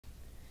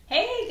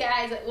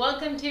guys,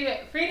 welcome to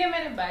Freedom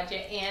in a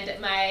Budget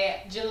and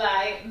my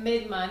July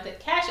mid-month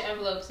cash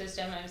envelope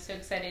system. I'm so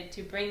excited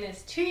to bring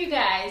this to you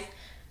guys.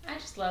 I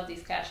just love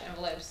these cash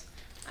envelopes.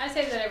 I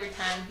say that every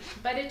time,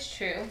 but it's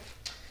true.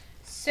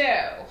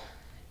 So,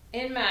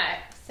 in my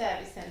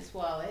Savvy Sense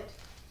wallet,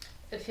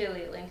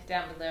 affiliate link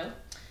down below,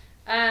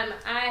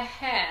 I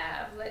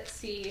have, let's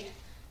see,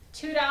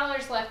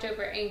 $2 left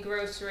over in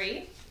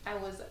grocery. I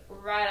was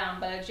right on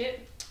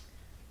budget.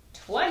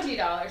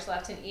 $20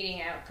 left in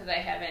eating out because I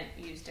haven't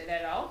used it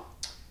at all,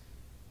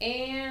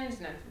 and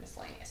none for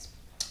miscellaneous.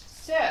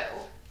 So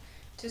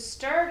to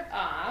start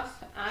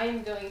off,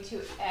 I'm going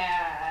to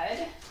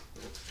add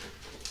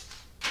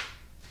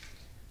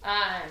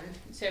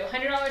so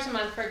 $100 a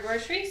month for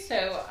groceries.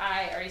 So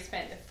I already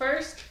spent the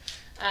first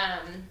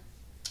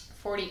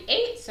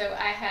 $48, so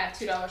I have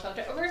 $2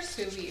 left over,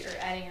 so we are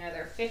adding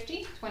another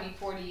 50, 20,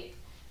 40,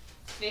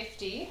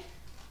 50.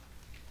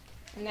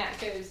 And that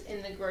goes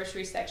in the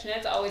grocery section.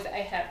 As always, I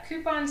have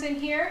coupons in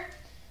here.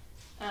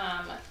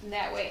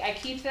 That way I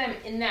keep them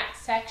in that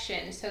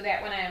section so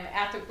that when I'm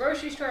at the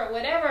grocery store or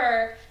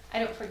whatever, I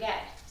don't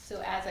forget.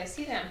 So as I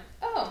see them,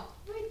 oh,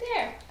 right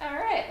there. All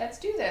right, let's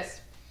do this.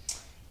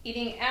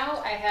 Eating out,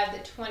 I have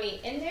the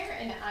 20 in there,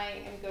 and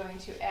I am going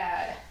to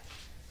add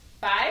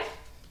 5.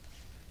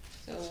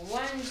 So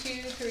 1, 2,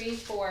 3,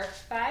 4,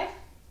 5.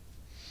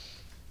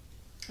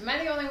 Am I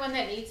the only one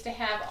that needs to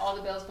have all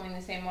the bills going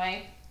the same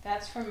way?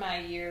 That's from my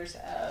years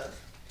of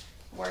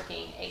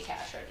working a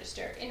cash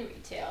register in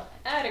retail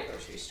at a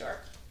grocery store.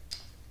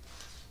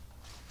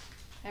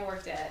 I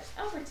worked at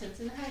Albertsons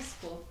in high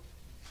school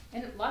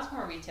and lots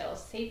more retail,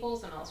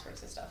 Staples and all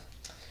sorts of stuff.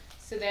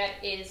 So that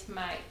is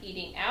my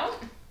eating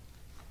out.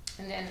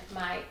 And then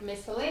my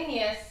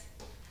miscellaneous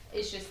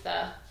is just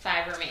the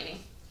 5 remaining.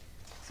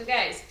 So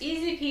guys,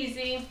 easy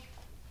peasy.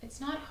 It's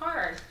not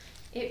hard.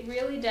 It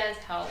really does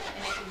help,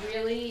 and it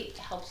really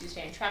helps you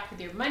stay on track with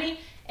your money.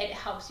 It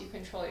helps you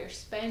control your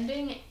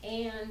spending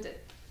and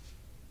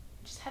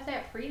just have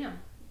that freedom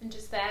and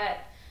just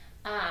that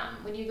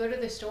when you go to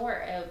the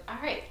store of,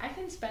 all right, I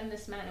can spend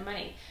this amount of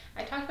money.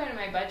 I talked about in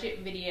my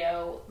budget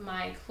video,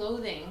 my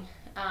clothing.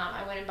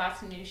 I went and bought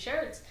some new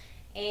shirts,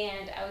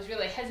 and I was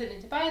really hesitant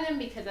to buy them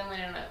because I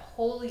went on a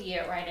whole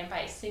year where I didn't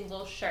buy a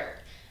single shirt.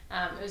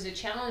 It was a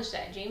challenge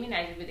that Jamie and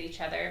I did with each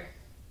other.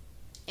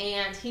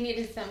 And he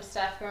needed some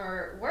stuff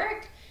for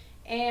work,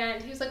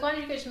 and he was like, why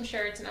don't you get some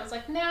shirts? And I was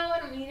like, no, I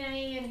don't need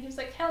any. And he was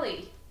like,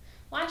 Kelly,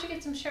 why don't you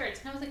get some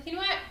shirts? And I was like, you know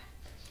what?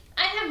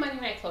 I have money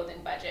in my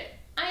clothing budget.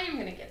 I am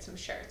going to get some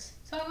shirts.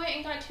 So I went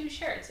and got 2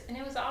 shirts, and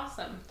it was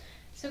awesome.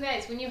 So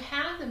guys, when you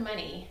have the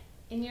money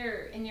in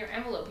your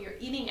envelope, your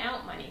eating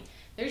out money,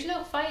 there's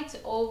no fights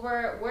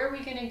over where are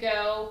we going to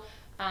go?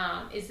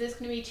 Is this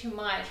going to be too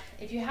much?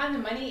 If you have the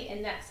money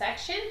in that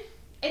section,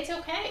 it's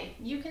okay.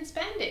 You can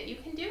spend it. You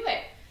can do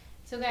it.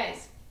 So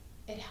guys,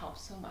 it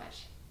helps so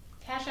much.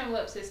 Cash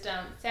envelope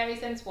system, Savvy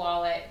Sense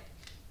wallet,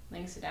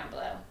 links are down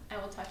below.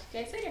 I will talk to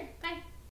you guys later. Bye.